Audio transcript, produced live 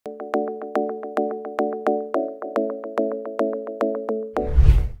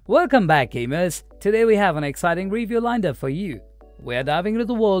Welcome back, gamers! Today we have an exciting review lined up for you. We are diving into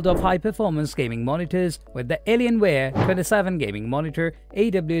the world of high-performance gaming monitors with the Alienware 27 Gaming Monitor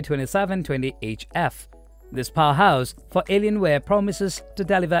AW2720HF. This powerhouse for Alienware promises to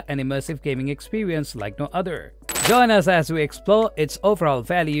deliver an immersive gaming experience like no other. Join us as we explore its overall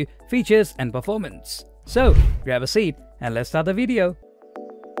value, features and performance. So, grab a seat and let's start the video.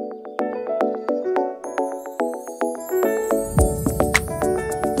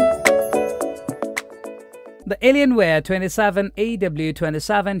 The Alienware 27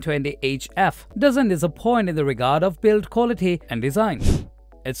 AW2720HF doesn't disappoint in the regard of build quality and design.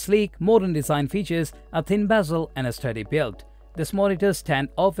 Its sleek, modern design features a thin bezel and a sturdy build. This monitor stand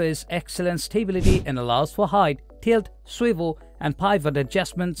offers excellent stability and allows for height, tilt, swivel, and pivot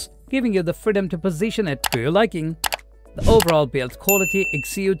adjustments, giving you the freedom to position it to your liking. The overall build quality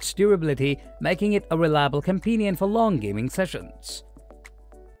exudes durability, making it a reliable companion for long gaming sessions.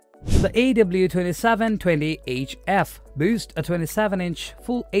 The AW2720HF boasts a 27-inch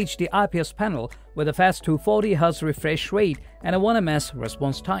Full HD IPS panel with a fast 240Hz refresh rate and a 1ms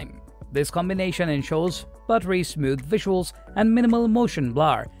response time. This combination ensures buttery smooth visuals and minimal motion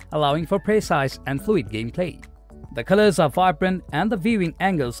blur, allowing for precise and fluid gameplay. The colors are vibrant and the viewing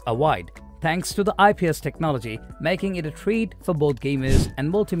angles are wide, thanks to the IPS technology, making it a treat for both gamers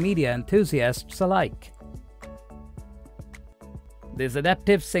and multimedia enthusiasts alike. This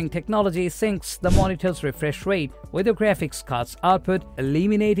adaptive sync technology syncs the monitor's refresh rate with the graphics card's output,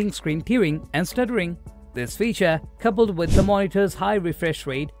 eliminating screen tearing and stuttering. This feature, coupled with the monitor's high refresh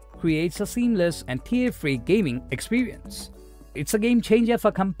rate, creates a seamless and tear-free gaming experience. It's a game changer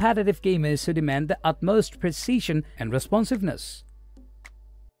for competitive gamers who demand the utmost precision and responsiveness.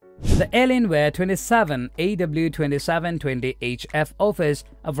 The Alienware 27 AW2720HF offers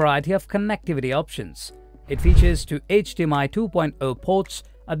a variety of connectivity options. It features two HDMI 2.0 ports,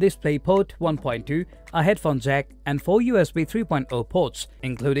 a DisplayPort 1.2, a headphone jack, and 4 USB 3.0 ports,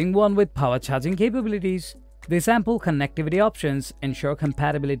 including one with power charging capabilities. These ample connectivity options ensure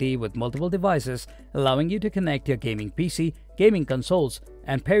compatibility with multiple devices, allowing you to connect your gaming PC, gaming consoles,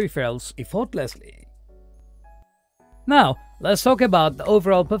 and peripherals effortlessly. Now, let's talk about the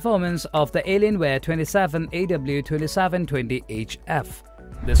overall performance of the Alienware 27 AW2720HF.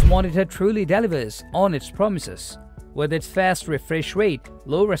 This monitor truly delivers on its promises. With its fast refresh rate,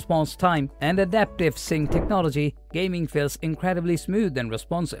 low response time, and adaptive sync technology, gaming feels incredibly smooth and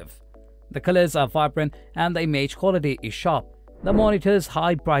responsive. The colors are vibrant and the image quality is sharp. The monitor's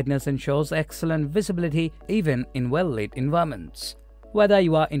high brightness ensures excellent visibility even in well-lit environments. Whether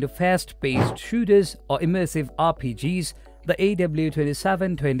you are into fast-paced shooters or immersive RPGs, the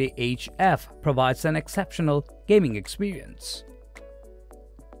AW2720HF provides an exceptional gaming experience.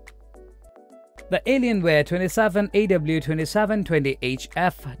 The Alienware 27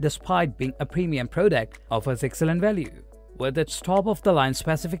 AW2720HF, despite being a premium product, offers excellent value. With its top-of-the-line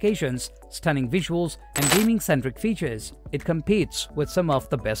specifications, stunning visuals, and gaming-centric features, it competes with some of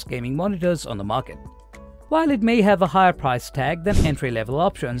the best gaming monitors on the market. While it may have a higher price tag than entry-level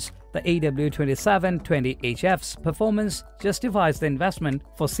options, the AW2720HF's performance justifies the investment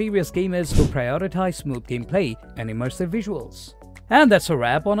for serious gamers who prioritize smooth gameplay and immersive visuals. And that's a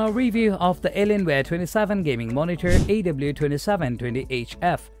wrap on our review of the Alienware 27 Gaming Monitor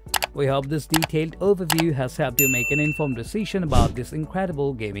AW2720HF. We hope this detailed overview has helped you make an informed decision about this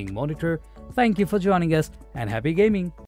incredible gaming monitor. Thank you for joining us and happy gaming!